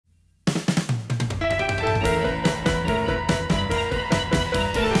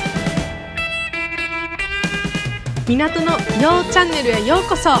港のYoチャンネルへよう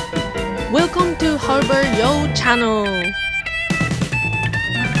こそ Welcome to Harbor Yo channel.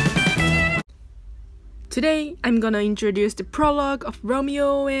 Today I'm gonna introduce the prologue of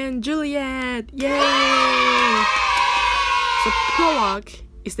Romeo and Juliet. Yay! So prologue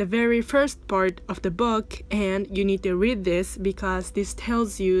is the very first part of the book, and you need to read this because this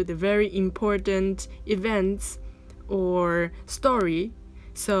tells you the very important events or story,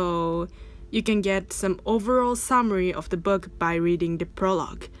 so you can get some overall summary of the book by reading the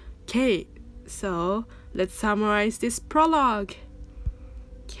prologue. Okay, so let's summarize this prologue.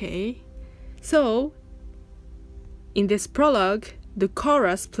 Okay, so in this prologue, the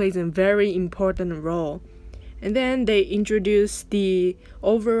chorus plays a very important role, and then they introduce the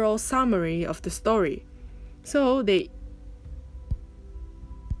overall summary of the story. So they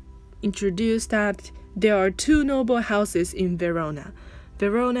introduce that there are two noble houses in Verona.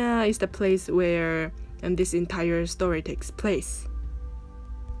 Verona is the place where this entire story takes place.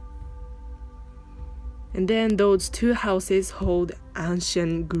 And then those two houses hold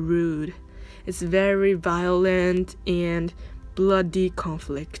ancient grudge. It's very violent and bloody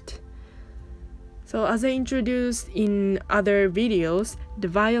conflict. So as I introduced in other videos, the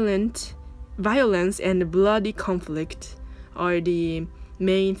violence and the bloody conflict are the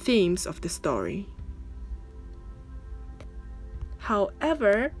main themes of the story.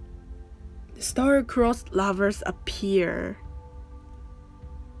 However, the star-crossed lovers appear.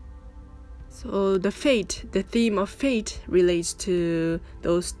 So the theme of fate relates to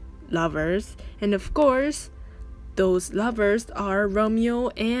those lovers, and of course, those lovers are Romeo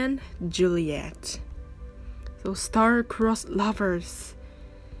and Juliet. So star-crossed lovers.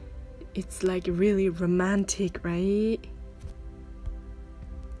 It's like really romantic, right?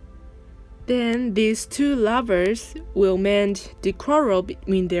 Then these two lovers will mend the quarrel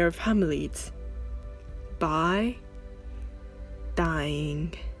between their families by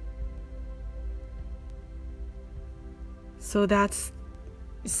dying. So that's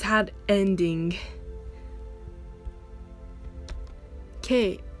sad ending.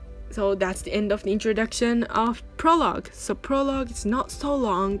 Okay, so that's the end of the introduction of prologue. So prologue is not so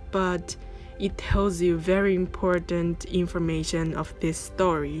long, but it tells you very important information of this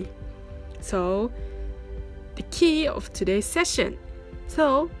story. So the key of today's session.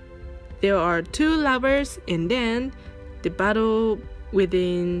 So there are two lovers, and then the battle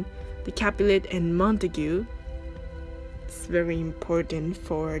within the Capulet and Montague. It's very important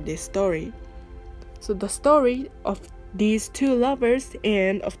for this story. So the story of these two lovers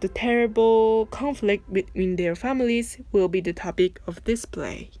and of the terrible conflict between their families will be the topic of this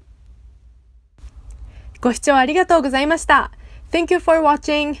play. ご視聴ありがとうございました。Thank you for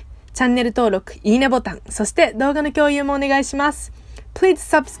watching. チャンネル登録、いいねボタン、そして動画の共有もお願いします。Please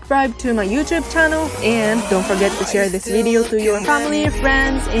subscribe to my YouTube channel and don't forget to share this video to your family,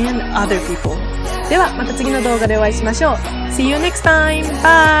 friends, and other people. ではまた次の動画でお会いしましょう。See you next time!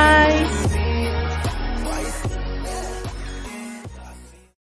 Bye!